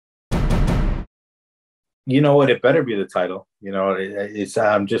You know what? It better be the title. It's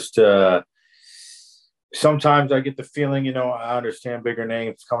I'm just sometimes I get the feeling, I understand bigger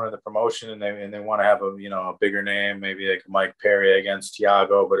names coming to the promotion and they want to have a bigger name, maybe like Mike Perry against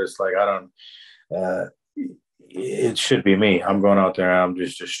Thiago, but it's like I don't. Uh, it should be me. I'm going out there and I'm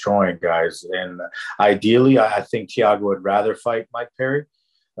just destroying guys. And ideally, I think Thiago would rather fight Mike Perry.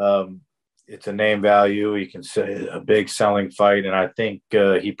 Um, it's a name value. You can say a big selling fight, and I think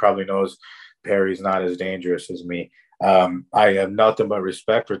he probably knows Perry's not as dangerous as me. I have nothing but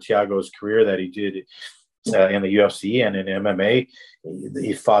respect for Thiago's career that he did in the UFC and in MMA.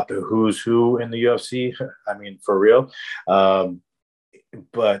 He fought the who's who in the UFC. I mean, for real.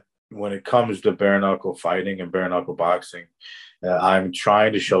 But when it comes to bare knuckle fighting and bare knuckle boxing, I'm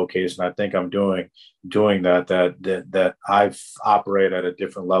trying to showcase, and I think I'm doing that I've operate at a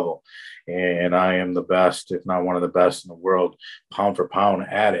different level, and I am the best, if not one of the best in the world, pound for pound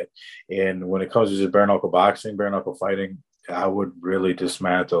at it. And when it comes to just bare knuckle boxing, bare knuckle fighting, I would really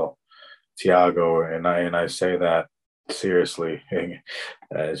dismantle Thiago, and I say that seriously.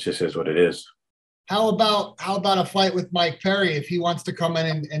 It just is what it is. How about a fight with Mike Perry if he wants to come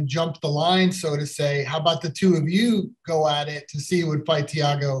in and jump the line, so to say? How about the two of you go at it to see who would fight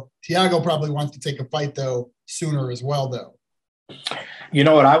Thiago? Thiago probably wants to take a fight though sooner as well, though. You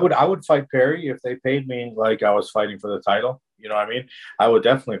know what? I would fight Perry if they paid me like I was fighting for the title. You know what I mean? I would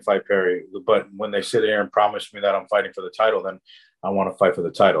definitely fight Perry. But when they sit there and promise me that I'm fighting for the title, then I want to fight for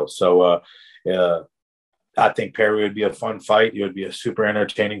the title. So I think Perry would be a fun fight. It would be a super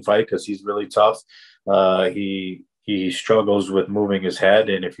entertaining fight because he's really tough. He struggles with moving his head,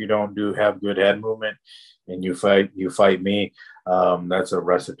 and if you don't have good head movement, and you fight me, that's a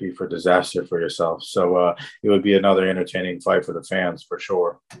recipe for disaster for yourself. So it would be another entertaining fight for the fans for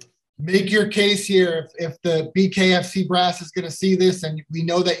sure. Make your case here. If the BKFC brass is going to see this, and we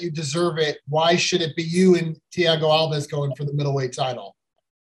know that you deserve it, why should it be you and Thiago Alves going for the middleweight title?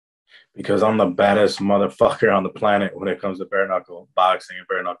 Because I'm the baddest motherfucker on the planet when it comes to bare knuckle boxing and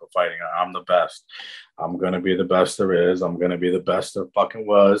bare knuckle fighting. I'm the best. I'm gonna be the best there is. I'm gonna be the best there fucking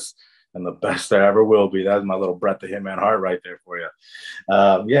was, and the best there ever will be. That's my little Brett the Hitman Hart right there for you.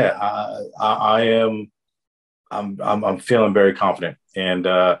 Yeah, I am. I'm feeling very confident, and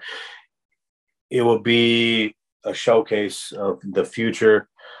it will be a showcase of the future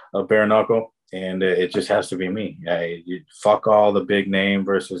of bare knuckle, and it just has to be me. Fuck all the big name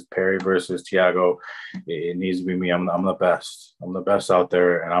versus Perry versus Thiago. It needs to be me. I'm the best. I'm the best out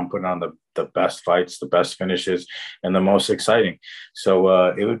there, and I'm putting on the best fights, the best finishes, and the most exciting.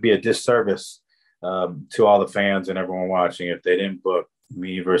 So it would be a disservice to all the fans and everyone watching if they didn't book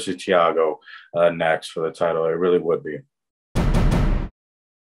me versus Thiago next for the title. It really would be.